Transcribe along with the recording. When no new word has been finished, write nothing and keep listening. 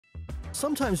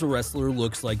Sometimes a wrestler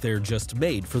looks like they're just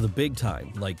made for the big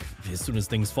time, like as soon as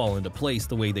things fall into place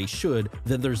the way they should,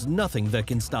 then there's nothing that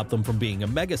can stop them from being a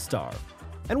megastar.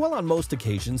 And while on most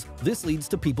occasions, this leads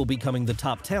to people becoming the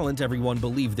top talent everyone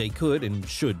believed they could and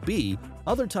should be,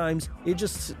 other times it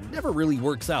just never really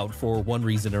works out for one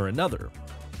reason or another.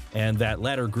 And that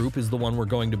latter group is the one we're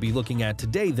going to be looking at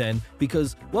today then,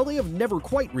 because while they have never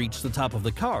quite reached the top of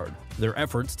the card, their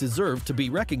efforts deserve to be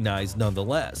recognized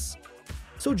nonetheless.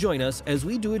 So join us as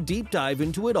we do a deep dive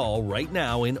into it all right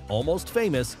now in Almost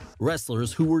Famous,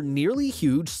 wrestlers who were nearly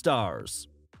huge stars.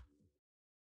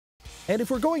 And if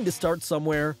we're going to start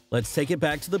somewhere, let's take it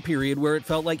back to the period where it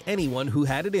felt like anyone who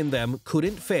had it in them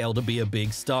couldn't fail to be a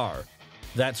big star.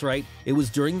 That's right, it was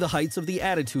during the heights of the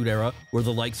Attitude Era, where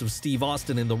the likes of Steve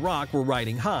Austin and The Rock were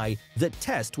riding high, that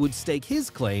Test would stake his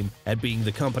claim at being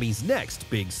the company's next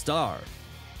big star.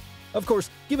 Of course,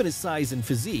 given his size and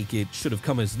physique, it should have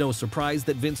come as no surprise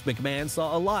that Vince McMahon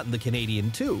saw a lot in the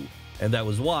Canadian too, and that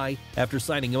was why, after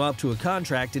signing him up to a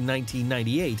contract in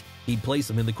 1998, he'd place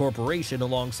him in the corporation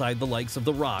alongside the likes of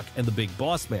The Rock and the Big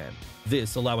Boss Man,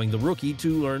 this allowing the rookie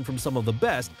to learn from some of the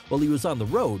best while he was on the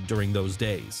road during those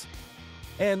days.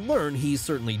 And learn he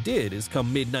certainly did, as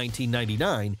come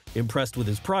mid-1999, impressed with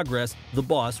his progress, the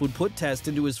boss would put Test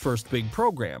into his first big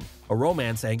program, a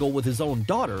romance angle with his own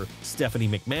daughter, Stephanie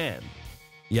McMahon.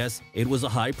 Yes, it was a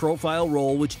high-profile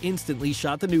role which instantly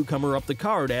shot the newcomer up the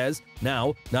card as,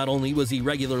 now, not only was he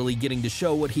regularly getting to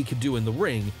show what he could do in the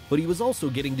ring, but he was also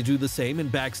getting to do the same in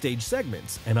backstage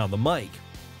segments and on the mic.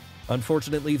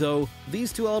 Unfortunately though,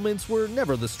 these two elements were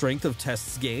never the strength of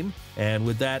Test's game, and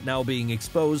with that now being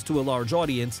exposed to a large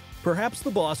audience, perhaps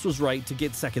the boss was right to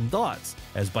get second thoughts,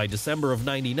 as by December of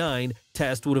 '99,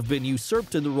 Test would have been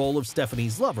usurped in the role of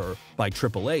Stephanie's lover by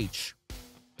Triple H.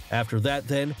 After that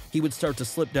then, he would start to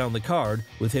slip down the card,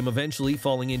 with him eventually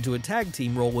falling into a tag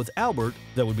team role with Albert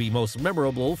that would be most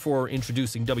memorable for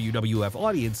introducing WWF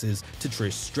audiences to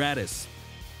Trish Stratus.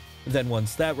 Then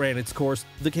once that ran its course,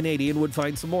 the Canadian would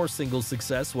find some more singles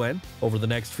success when, over the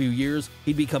next few years,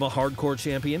 he'd become a hardcore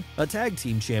champion, a tag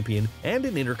team champion, and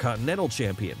an intercontinental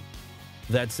champion.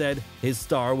 That said, his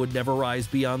star would never rise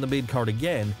beyond the mid-card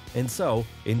again, and so,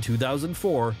 in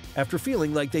 2004, after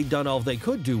feeling like they'd done all they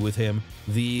could do with him,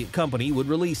 the company would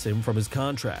release him from his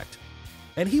contract.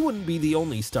 And he wouldn't be the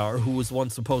only star who was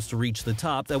once supposed to reach the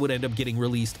top that would end up getting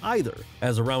released either,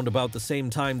 as around about the same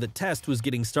time that Test was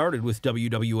getting started with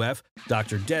WWF,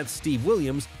 Dr. Death Steve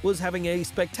Williams was having a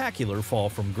spectacular fall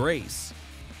from grace.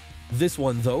 This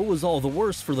one, though, was all the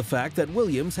worse for the fact that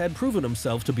Williams had proven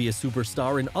himself to be a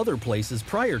superstar in other places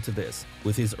prior to this,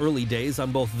 with his early days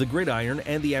on both the gridiron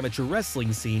and the amateur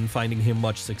wrestling scene finding him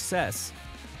much success.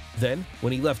 Then,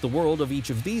 when he left the world of each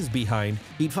of these behind,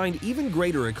 he'd find even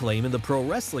greater acclaim in the pro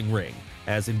wrestling ring,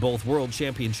 as in both World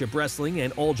Championship Wrestling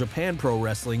and All Japan Pro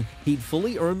Wrestling, he'd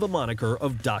fully earned the moniker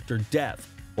of Dr.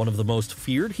 Death, one of the most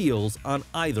feared heels on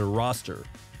either roster.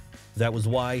 That was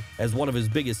why, as one of his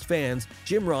biggest fans,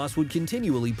 Jim Ross would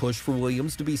continually push for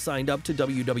Williams to be signed up to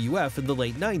WWF in the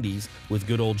late 90s, with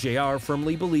good old JR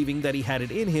firmly believing that he had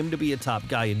it in him to be a top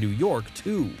guy in New York,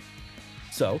 too.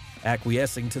 So,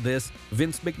 acquiescing to this,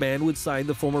 Vince McMahon would sign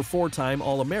the former four-time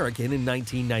All-American in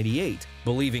 1998,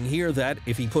 believing here that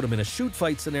if he put him in a shoot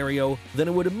fight scenario, then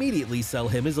it would immediately sell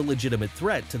him as a legitimate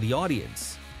threat to the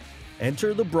audience.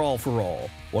 Enter the Brawl for All,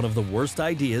 one of the worst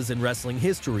ideas in wrestling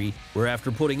history, where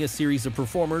after putting a series of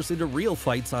performers into real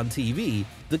fights on TV,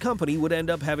 the company would end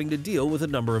up having to deal with a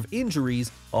number of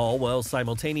injuries, all while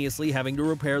simultaneously having to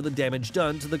repair the damage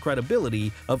done to the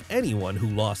credibility of anyone who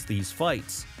lost these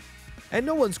fights. And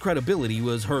no one's credibility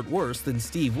was hurt worse than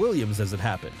Steve Williams as it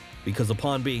happened, because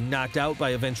upon being knocked out by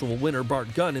eventual winner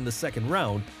Bart Gunn in the second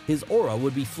round, his aura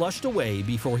would be flushed away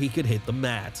before he could hit the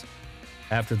mat.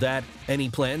 After that, any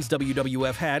plans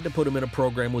WWF had to put him in a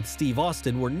program with Steve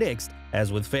Austin were nixed,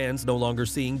 as with fans no longer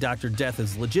seeing Dr. Death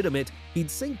as legitimate,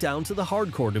 he'd sink down to the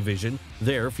hardcore division,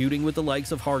 there feuding with the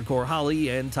likes of Hardcore Holly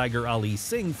and Tiger Ali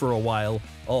Singh for a while,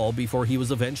 all before he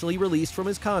was eventually released from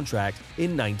his contract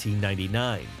in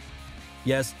 1999.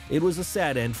 Yes, it was a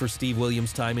sad end for Steve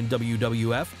Williams' time in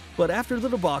WWF, but after the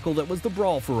debacle that was the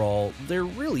Brawl for All, there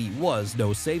really was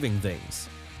no saving things.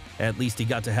 At least he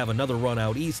got to have another run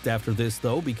out east after this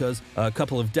though, because a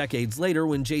couple of decades later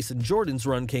when Jason Jordan's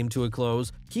run came to a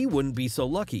close, he wouldn't be so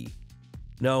lucky.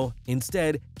 No,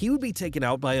 instead, he would be taken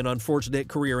out by an unfortunate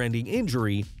career-ending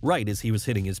injury right as he was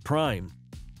hitting his prime.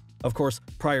 Of course,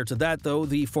 prior to that though,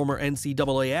 the former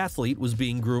NCAA athlete was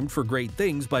being groomed for great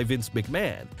things by Vince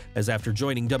McMahon, as after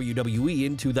joining WWE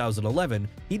in 2011,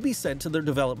 he'd be sent to their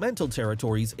developmental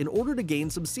territories in order to gain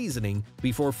some seasoning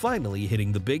before finally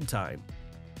hitting the big time.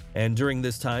 And during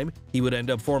this time, he would end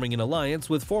up forming an alliance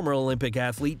with former Olympic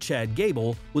athlete Chad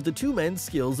Gable, with the two men's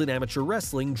skills in amateur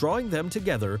wrestling drawing them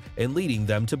together and leading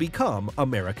them to become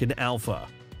American Alpha.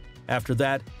 After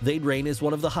that, they'd reign as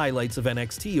one of the highlights of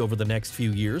NXT over the next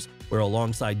few years, where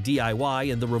alongside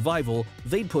DIY and The Revival,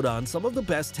 they'd put on some of the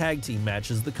best tag team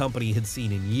matches the company had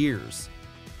seen in years.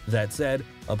 That said,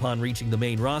 upon reaching the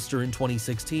main roster in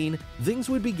 2016, things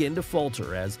would begin to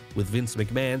falter as, with Vince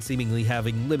McMahon seemingly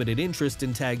having limited interest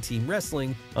in tag team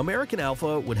wrestling, American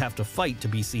Alpha would have to fight to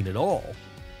be seen at all.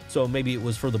 So maybe it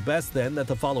was for the best then that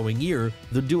the following year,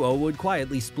 the duo would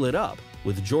quietly split up,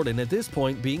 with Jordan at this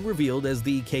point being revealed as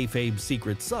the kayfabe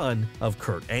secret son of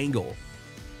Kurt Angle.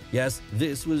 Yes,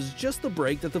 this was just the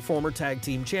break that the former tag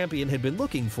team champion had been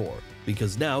looking for,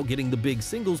 because now getting the big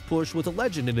singles push with a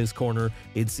legend in his corner,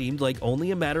 it seemed like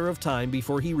only a matter of time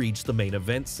before he reached the main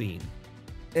event scene.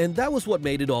 And that was what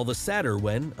made it all the sadder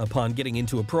when, upon getting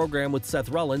into a program with Seth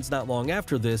Rollins not long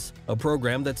after this, a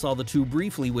program that saw the two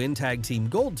briefly win tag team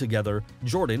gold together,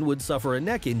 Jordan would suffer a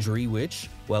neck injury which,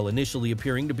 while initially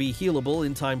appearing to be healable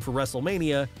in time for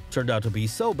WrestleMania, turned out to be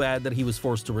so bad that he was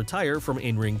forced to retire from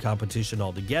in-ring competition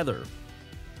altogether.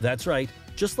 That's right,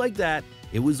 just like that,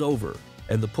 it was over,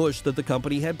 and the push that the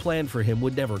company had planned for him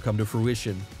would never come to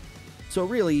fruition. So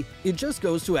really, it just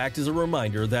goes to act as a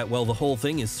reminder that while the whole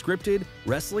thing is scripted,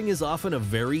 wrestling is often a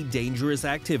very dangerous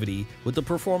activity, with the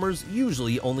performers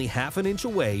usually only half an inch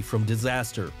away from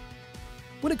disaster.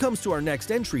 When it comes to our next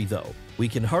entry though, we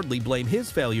can hardly blame his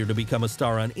failure to become a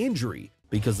star on injury,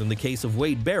 because in the case of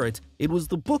Wade Barrett, it was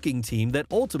the booking team that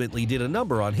ultimately did a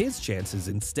number on his chances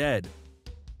instead.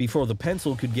 Before the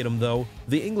pencil could get him though,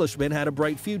 the Englishman had a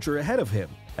bright future ahead of him,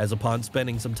 as upon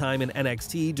spending some time in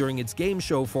NXT during its game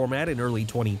show format in early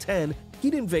 2010,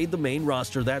 he'd invade the main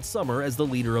roster that summer as the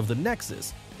leader of the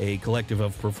Nexus, a collective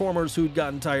of performers who'd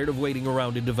gotten tired of waiting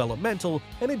around in developmental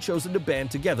and had chosen to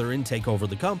band together and take over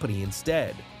the company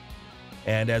instead.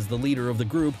 And as the leader of the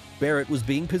group, Barrett was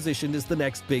being positioned as the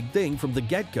next big thing from the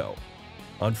get-go.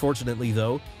 Unfortunately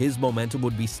though, his momentum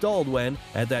would be stalled when,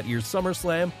 at that year's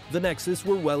SummerSlam, the Nexus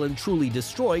were well and truly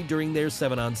destroyed during their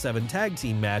 7-on-7 tag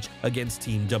team match against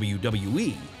Team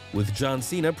WWE, with John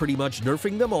Cena pretty much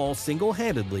nerfing them all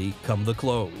single-handedly come the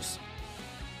close.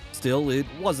 Still, it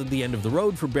wasn't the end of the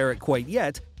road for Barrett quite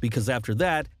yet, because after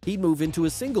that, he'd move into a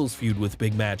singles feud with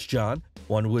Big Match John,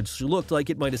 one which looked like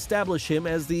it might establish him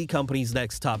as the company's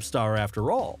next top star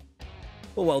after all.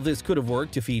 But while this could have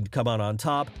worked if he'd come out on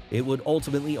top, it would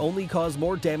ultimately only cause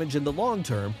more damage in the long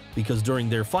term, because during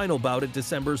their final bout at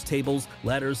December's Tables,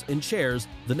 Ladders, and Chairs,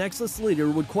 the Nexus leader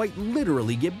would quite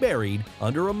literally get buried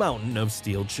under a mountain of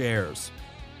steel chairs.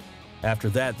 After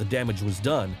that, the damage was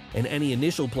done, and any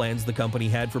initial plans the company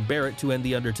had for Barrett to end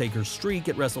The Undertaker's streak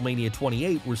at WrestleMania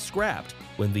 28 were scrapped,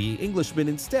 when the Englishman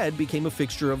instead became a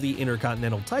fixture of the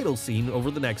Intercontinental title scene over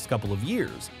the next couple of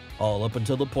years, all up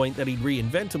until the point that he'd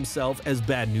reinvent himself as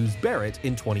Bad News Barrett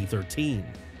in 2013.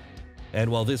 And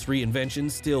while this reinvention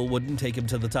still wouldn't take him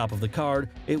to the top of the card,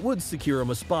 it would secure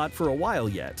him a spot for a while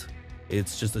yet.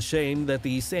 It's just a shame that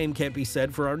the same can't be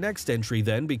said for our next entry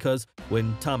then, because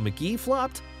when Tom McGee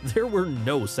flopped, there were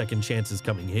no second chances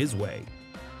coming his way.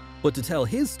 But to tell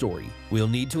his story, we'll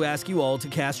need to ask you all to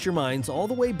cast your minds all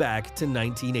the way back to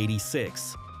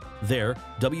 1986. There,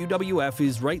 WWF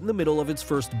is right in the middle of its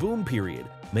first boom period,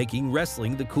 making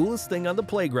wrestling the coolest thing on the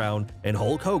playground and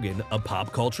Hulk Hogan a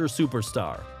pop culture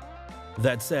superstar.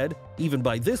 That said, even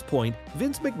by this point,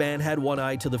 Vince McMahon had one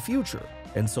eye to the future,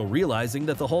 and so realizing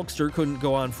that the Hulkster couldn't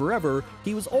go on forever,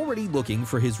 he was already looking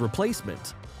for his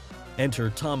replacement.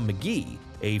 Enter Tom McGee,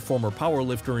 a former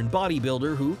powerlifter and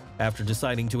bodybuilder who, after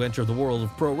deciding to enter the world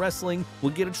of pro wrestling,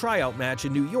 would get a tryout match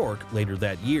in New York later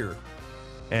that year.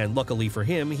 And luckily for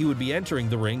him, he would be entering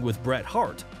the ring with Bret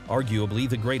Hart, arguably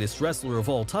the greatest wrestler of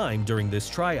all time during this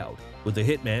tryout, with the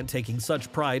Hitman taking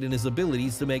such pride in his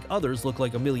abilities to make others look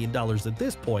like $1 million at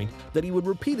this point that he would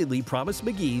repeatedly promise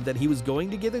McGee that he was going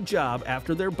to get a job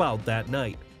after their bout that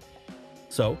night.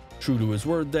 So, true to his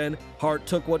word then, Hart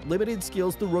took what limited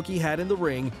skills the rookie had in the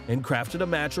ring and crafted a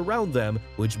match around them,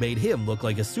 which made him look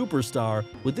like a superstar,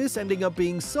 with this ending up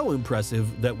being so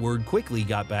impressive that word quickly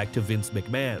got back to Vince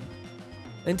McMahon.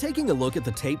 And taking a look at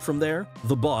the tape from there,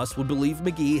 the boss would believe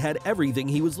McGee had everything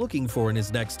he was looking for in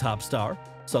his next top star,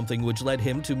 something which led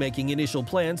him to making initial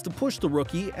plans to push the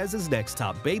rookie as his next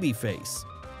top babyface.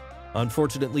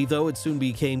 Unfortunately though, it soon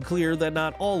became clear that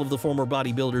not all of the former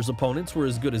bodybuilder's opponents were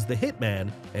as good as the Hitman,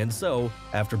 and so,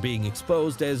 after being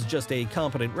exposed as just a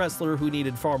competent wrestler who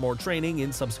needed far more training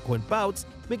in subsequent bouts,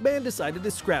 McMahon decided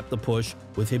to scrap the push,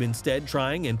 with him instead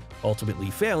trying and ultimately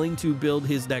failing to build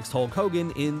his next Hulk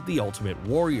Hogan in The Ultimate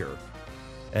Warrior.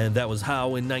 And that was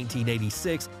how, in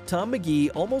 1986, Tom McGee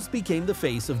almost became the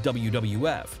face of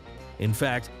WWF. In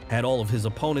fact, had all of his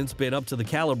opponents been up to the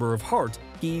caliber of Hart,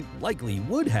 he likely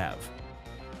would have.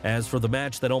 As for the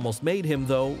match that almost made him,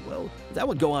 though, well, that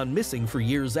would go on missing for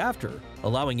years after,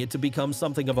 allowing it to become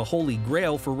something of a holy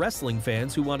grail for wrestling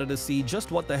fans who wanted to see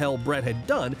just what the hell Bret had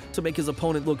done to make his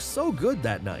opponent look so good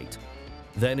that night.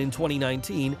 Then in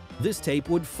 2019, this tape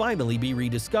would finally be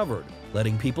rediscovered,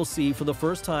 letting people see for the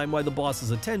first time why the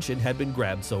boss's attention had been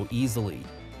grabbed so easily.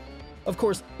 Of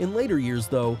course, in later years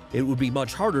though, it would be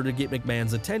much harder to get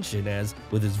McMahon's attention as,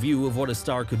 with his view of what a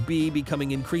star could be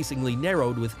becoming increasingly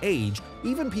narrowed with age,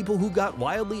 even people who got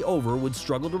wildly over would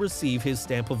struggle to receive his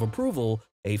stamp of approval,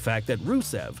 a fact that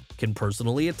Rusev can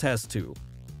personally attest to.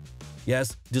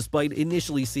 Yes, despite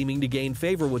initially seeming to gain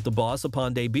favor with the boss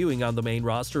upon debuting on the main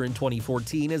roster in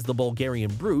 2014 as the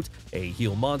Bulgarian Brute, a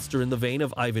heel monster in the vein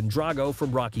of Ivan Drago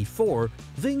from Rocky IV,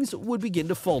 things would begin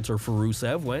to falter for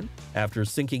Rusev when, after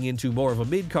sinking into more of a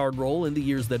mid-card role in the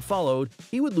years that followed,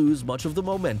 he would lose much of the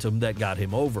momentum that got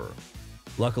him over.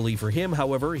 Luckily for him,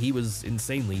 however, he was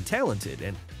insanely talented,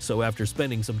 and so after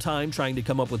spending some time trying to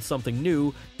come up with something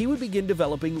new, he would begin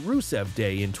developing Rusev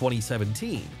Day in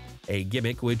 2017. A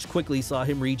gimmick which quickly saw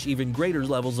him reach even greater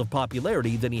levels of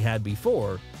popularity than he had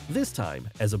before, this time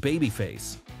as a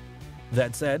babyface.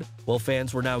 That said, while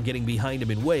fans were now getting behind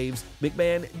him in waves,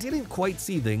 McMahon didn't quite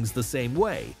see things the same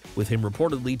way, with him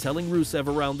reportedly telling Rusev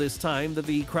around this time that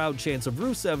the crowd chants of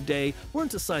Rusev Day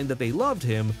weren't a sign that they loved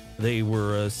him, they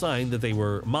were a sign that they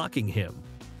were mocking him.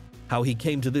 How he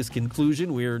came to this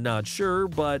conclusion, we're not sure,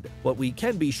 but what we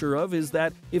can be sure of is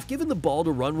that if given the ball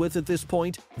to run with at this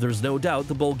point, there's no doubt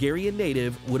the Bulgarian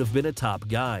native would have been a top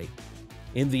guy.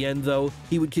 In the end, though,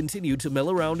 he would continue to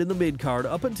mill around in the mid-card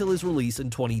up until his release in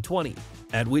 2020,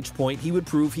 at which point he would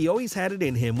prove he always had it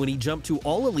in him when he jumped to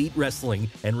All Elite Wrestling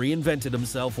and reinvented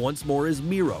himself once more as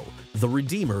Miro, the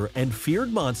redeemer and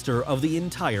feared monster of the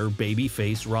entire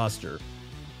babyface roster.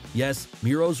 Yes,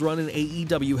 Miro's run in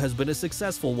AEW has been a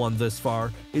successful one thus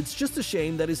far, it's just a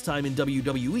shame that his time in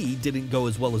WWE didn't go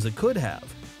as well as it could have.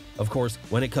 Of course,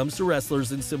 when it comes to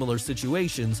wrestlers in similar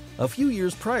situations, a few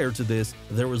years prior to this,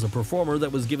 there was a performer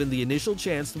that was given the initial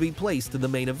chance to be placed in the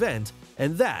main event,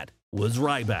 and that was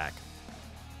Ryback.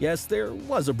 Yes, there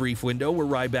was a brief window where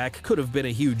Ryback could have been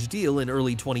a huge deal in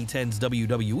early 2010's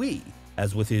WWE,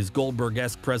 as with his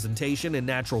Goldberg-esque presentation and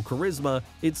natural charisma,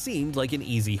 it seemed like an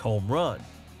easy home run.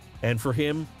 And for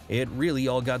him, it really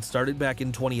all got started back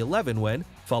in 2011 when,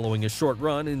 following a short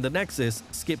run in the Nexus,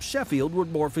 Skip Sheffield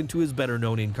would morph into his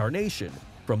better-known incarnation,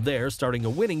 from there starting a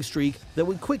winning streak that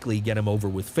would quickly get him over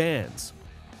with fans.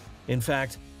 In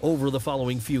fact, over the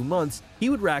following few months, he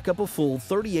would rack up a full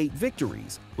 38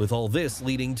 victories, with all this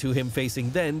leading to him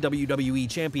facing then WWE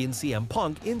Champion CM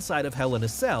Punk inside of Hell in a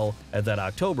Cell at that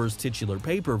October's titular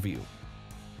pay-per-view.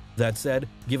 That said,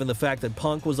 given the fact that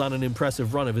Punk was on an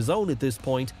impressive run of his own at this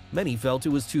point, many felt it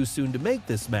was too soon to make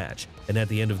this match, and at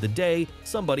the end of the day,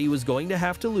 somebody was going to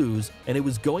have to lose, and it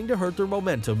was going to hurt their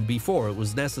momentum before it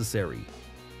was necessary.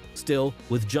 Still,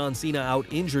 with John Cena out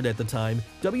injured at the time,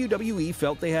 WWE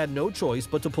felt they had no choice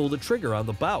but to pull the trigger on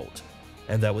the bout.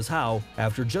 And that was how,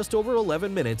 after just over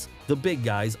 11 minutes, the big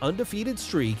guy's undefeated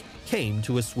streak came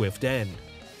to a swift end.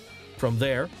 From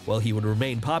there, while he would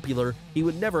remain popular, he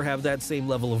would never have that same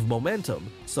level of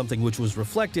momentum, something which was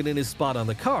reflected in his spot on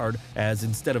the card, as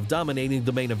instead of dominating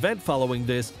the main event following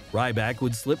this, Ryback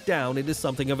would slip down into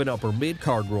something of an upper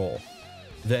mid-card role.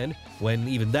 Then, when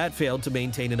even that failed to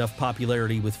maintain enough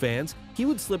popularity with fans, he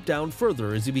would slip down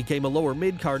further as he became a lower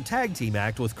mid-card tag team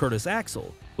act with Curtis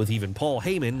Axel, with even Paul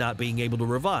Heyman not being able to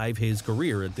revive his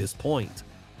career at this point.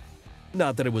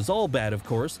 Not that it was all bad, of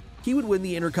course. He would win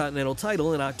the Intercontinental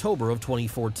title in October of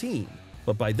 2014,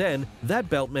 but by then, that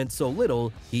belt meant so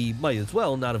little, he might as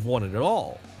well not have won it at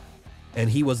all. And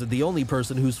he wasn't the only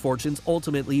person whose fortunes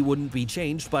ultimately wouldn't be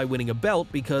changed by winning a belt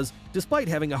because, despite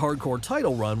having a hardcore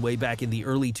title run way back in the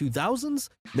early 2000s,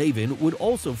 Maven would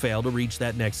also fail to reach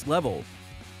that next level.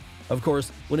 Of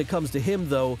course, when it comes to him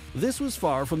though, this was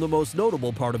far from the most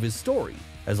notable part of his story,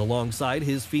 as alongside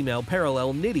his female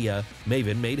parallel Nydia,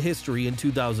 Maven made history in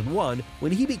 2001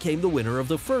 when he became the winner of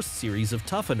the first series of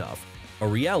Tough Enough, a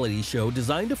reality show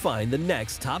designed to find the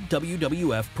next top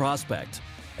WWF prospect.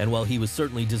 And while he was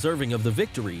certainly deserving of the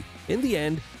victory, in the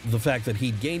end, the fact that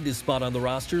he'd gained his spot on the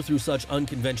roster through such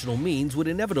unconventional means would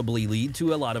inevitably lead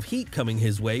to a lot of heat coming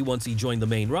his way once he joined the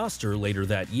main roster later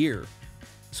that year.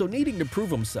 So needing to prove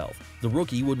himself, the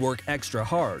rookie would work extra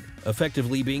hard,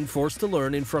 effectively being forced to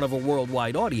learn in front of a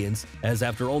worldwide audience, as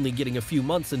after only getting a few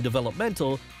months in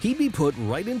developmental, he'd be put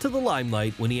right into the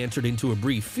limelight when he entered into a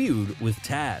brief feud with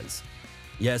Taz.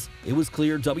 Yes, it was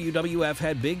clear WWF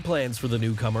had big plans for the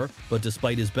newcomer, but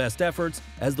despite his best efforts,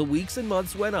 as the weeks and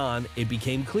months went on, it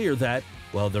became clear that,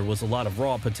 while there was a lot of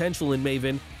raw potential in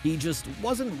Maven, he just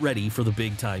wasn't ready for the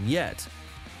big time yet.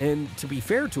 And to be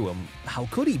fair to him, how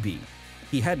could he be?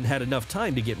 He hadn't had enough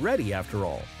time to get ready after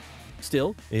all.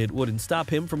 Still, it wouldn't stop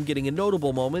him from getting a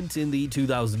notable moment in the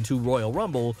 2002 Royal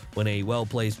Rumble when a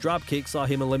well-placed dropkick saw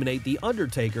him eliminate The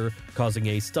Undertaker, causing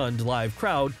a stunned live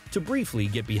crowd to briefly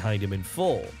get behind him in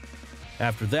full.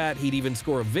 After that, he'd even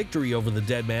score a victory over the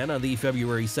Dead Man on the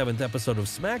February 7th episode of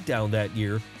SmackDown that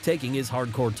year, taking his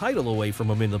hardcore title away from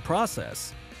him in the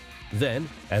process. Then,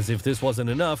 as if this wasn't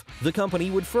enough, the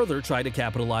company would further try to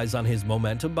capitalize on his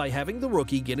momentum by having the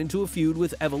Rookie get into a feud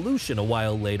with Evolution a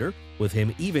while later, with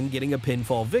him even getting a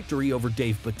pinfall victory over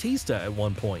Dave Bautista at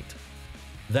one point.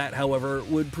 That, however,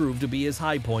 would prove to be his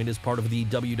high point as part of the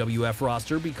WWF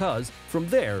roster because, from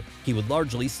there, he would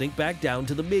largely sink back down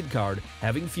to the mid-card,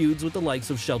 having feuds with the likes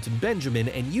of Shelton Benjamin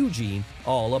and Eugene,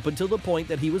 all up until the point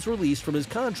that he was released from his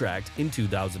contract in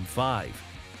 2005.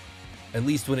 At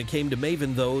least when it came to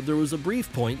Maven, though, there was a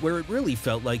brief point where it really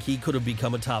felt like he could have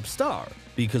become a top star,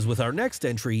 because with our next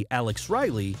entry, Alex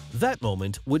Riley, that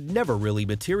moment would never really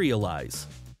materialize.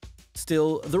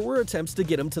 Still, there were attempts to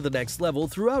get him to the next level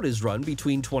throughout his run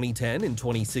between 2010 and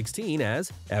 2016 as,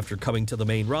 after coming to the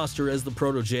main roster as the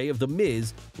protege of The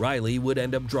Miz, Riley would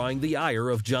end up drawing the ire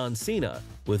of John Cena,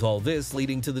 with all this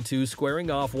leading to the two squaring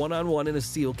off one-on-one in a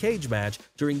steel cage match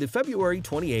during the February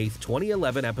 28,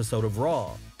 2011 episode of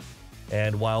Raw.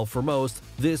 And while for most,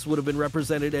 this would have been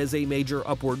represented as a major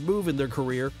upward move in their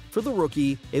career, for the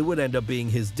Rookie, it would end up being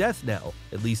his death knell,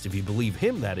 at least if you believe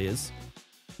him, that is.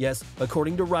 Yes,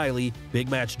 according to Riley, Big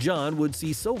Match John would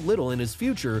see so little in his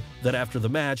future that after the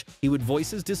match, he would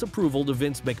voice his disapproval to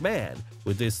Vince McMahon,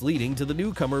 with this leading to the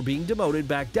newcomer being demoted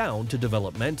back down to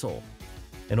developmental.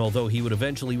 And although he would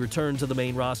eventually return to the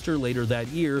main roster later that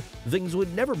year, things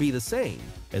would never be the same,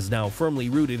 as now firmly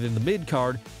rooted in the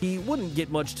mid-card, he wouldn't get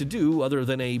much to do other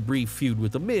than a brief feud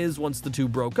with The Miz once the two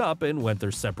broke up and went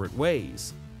their separate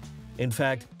ways. In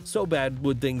fact, so bad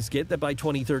would things get that by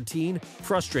 2013,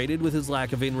 frustrated with his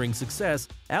lack of in-ring success,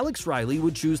 Alex Riley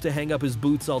would choose to hang up his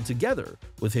boots altogether,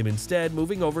 with him instead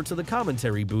moving over to the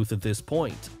commentary booth at this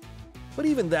point. But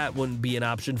even that wouldn't be an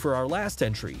option for our last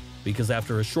entry, because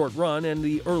after a short run in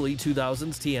the early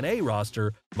 2000s TNA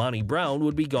roster, Monty Brown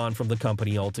would be gone from the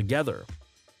company altogether.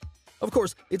 Of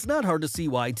course, it's not hard to see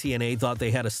why TNA thought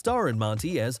they had a star in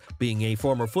Monty, as, being a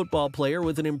former football player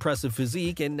with an impressive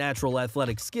physique and natural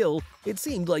athletic skill, it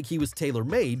seemed like he was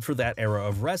tailor-made for that era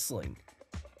of wrestling.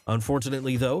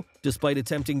 Unfortunately, though, despite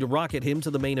attempting to rocket him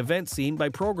to the main event scene by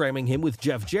programming him with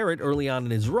Jeff Jarrett early on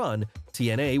in his run,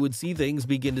 TNA would see things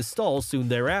begin to stall soon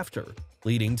thereafter,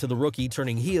 leading to the Rookie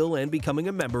turning heel and becoming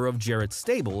a member of Jarrett's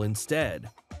stable instead.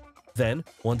 Then,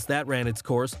 once that ran its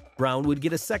course, Brown would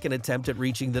get a second attempt at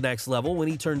reaching the next level when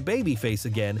he turned babyface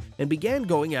again and began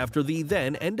going after the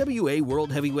then NWA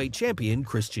World Heavyweight Champion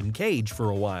Christian Cage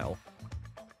for a while.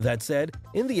 That said,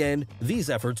 in the end, these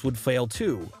efforts would fail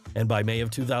too, and by May of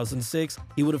 2006,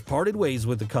 he would have parted ways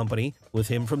with the company, with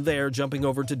him from there jumping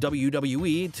over to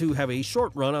WWE to have a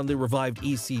short run on the revived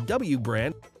ECW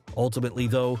brand. Ultimately,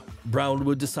 though, Brown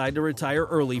would decide to retire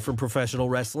early from professional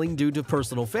wrestling due to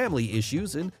personal family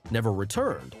issues and never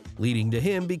returned, leading to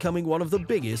him becoming one of the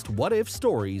biggest what-if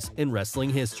stories in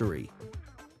wrestling history.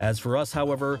 As for us,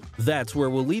 however, that's where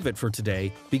we'll leave it for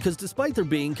today, because despite there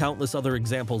being countless other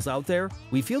examples out there,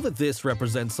 we feel that this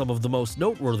represents some of the most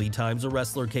noteworthy times a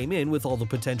wrestler came in with all the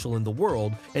potential in the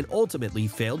world and ultimately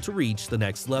failed to reach the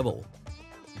next level.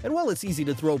 And while it's easy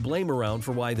to throw blame around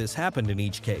for why this happened in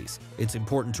each case, it's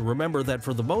important to remember that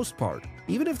for the most part,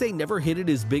 even if they never hit it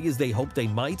as big as they hoped they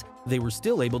might, they were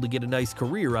still able to get a nice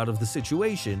career out of the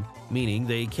situation, meaning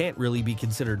they can't really be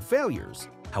considered failures.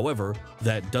 However,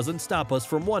 that doesn't stop us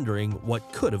from wondering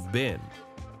what could have been.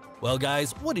 Well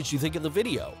guys, what did you think of the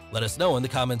video? Let us know in the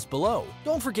comments below.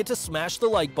 Don't forget to smash the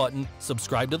like button,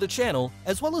 subscribe to the channel,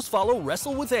 as well as follow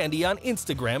Wrestle with Andy on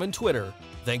Instagram and Twitter.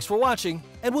 Thanks for watching,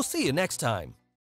 and we'll see you next time.